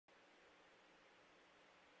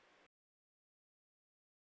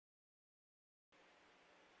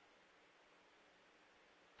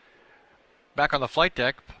Back on the flight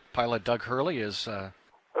deck, pilot Doug Hurley is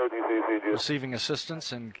receiving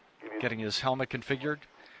assistance and getting his helmet configured,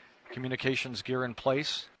 communications gear in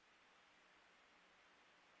place,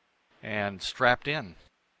 and strapped in.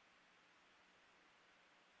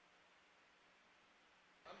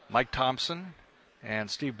 Mike Thompson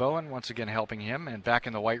and Steve Bowen once again helping him, and back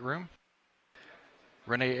in the White Room,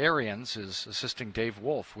 Renee Arians is assisting Dave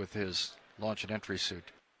Wolf with his launch and entry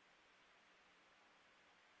suit.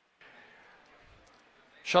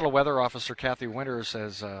 Shuttle Weather Officer Kathy Winters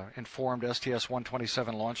has informed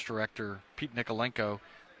STS-127 launch director Pete Nikolenko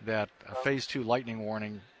that a Phase 2 lightning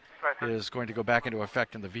warning is going to go back into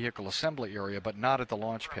effect in the vehicle assembly area, but not at the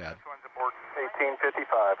launch pad.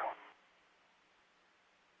 1855.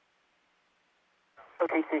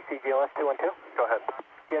 OTCC GLS 212. Go ahead.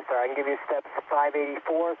 Yes, sir. I can give you steps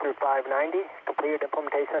 584 through 590. Completed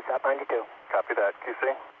implementation of SAP 92. Copy that.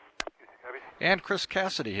 QC. And Chris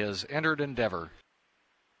Cassidy has entered Endeavour.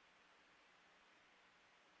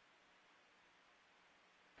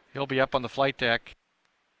 He'll be up on the flight deck,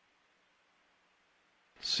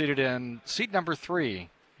 seated in seat number 3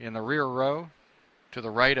 in the rear row to the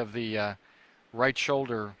right of the right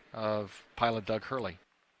shoulder of pilot Doug Hurley.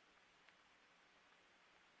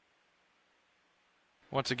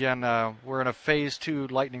 Once again, we're in a Phase 2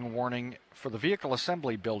 lightning warning for the vehicle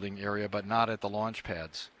assembly building area, but not at the launch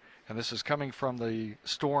pads. And this is coming from the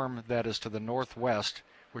storm that is to the northwest,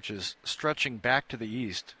 which is stretching back to the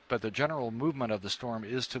east, but the general movement of the storm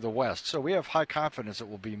is to the west. So we have high confidence it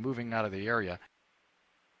will be moving out of the area.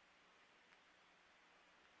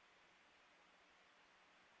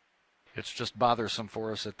 It's just bothersome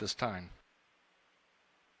for us at this time.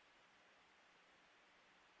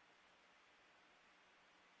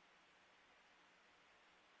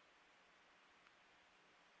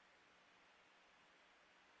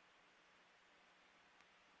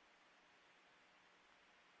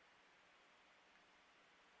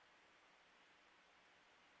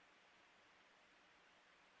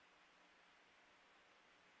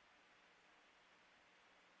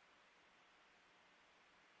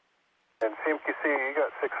 And CMQC, you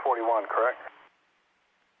got 641, correct?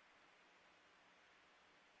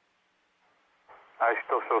 I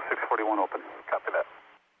still show 641 open. Copy that.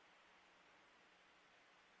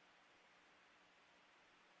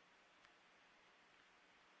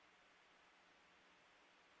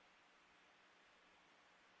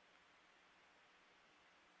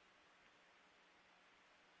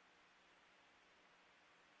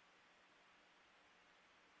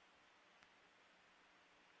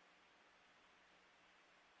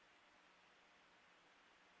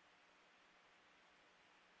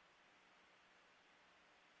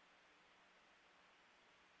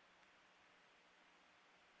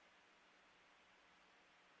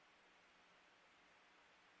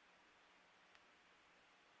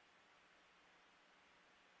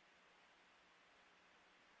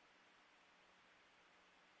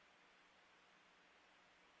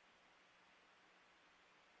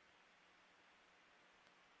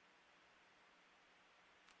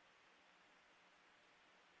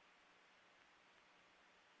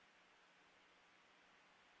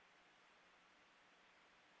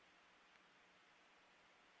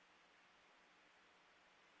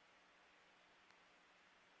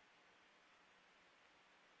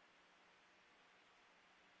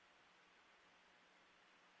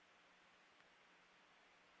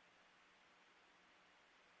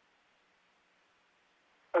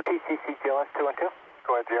 OTCC GLS 212.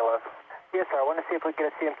 Go ahead, GLS. Yes, sir. I want to see if we can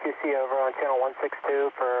get a CMQC over on channel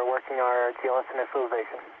 162 for working our GLS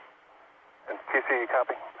initialization. And QC,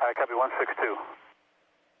 copy. I copy 162.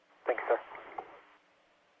 Thank you, sir.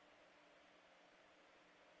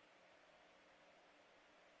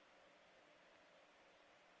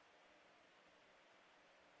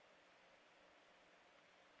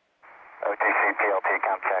 OTC, PLT,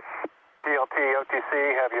 count check. PLT, OTC,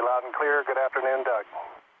 have you loud and clear. Good afternoon, Doug.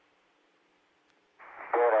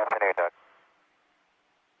 Good afternoon, Doug.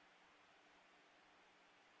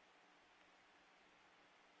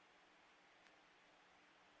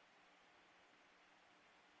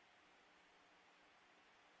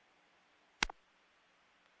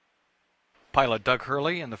 Pilot Doug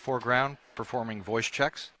Hurley in the foreground performing voice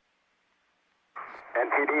checks.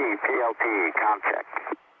 NTD, PLT, count check.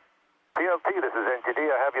 PLT, this is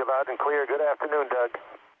NTD. I have you loud and clear. Good afternoon, Doug.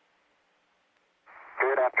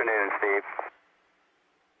 Good afternoon, Steve.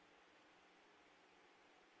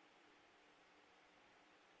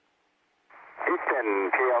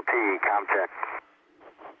 Houston, PLT, count check.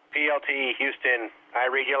 PLT, Houston. I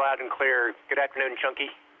read you loud and clear. Good afternoon, Chunky.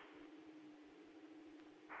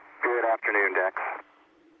 Good afternoon, Dex.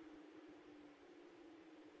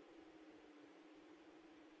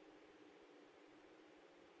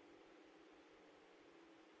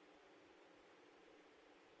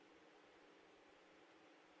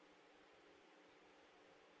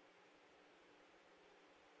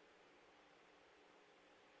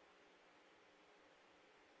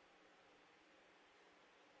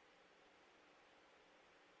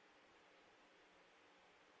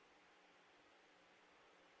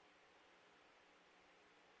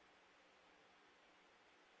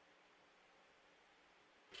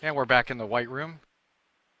 And we're back in the White Room,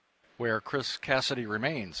 where Chris Cassidy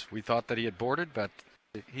remains. We thought that he had boarded, but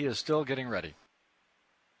he is still getting ready.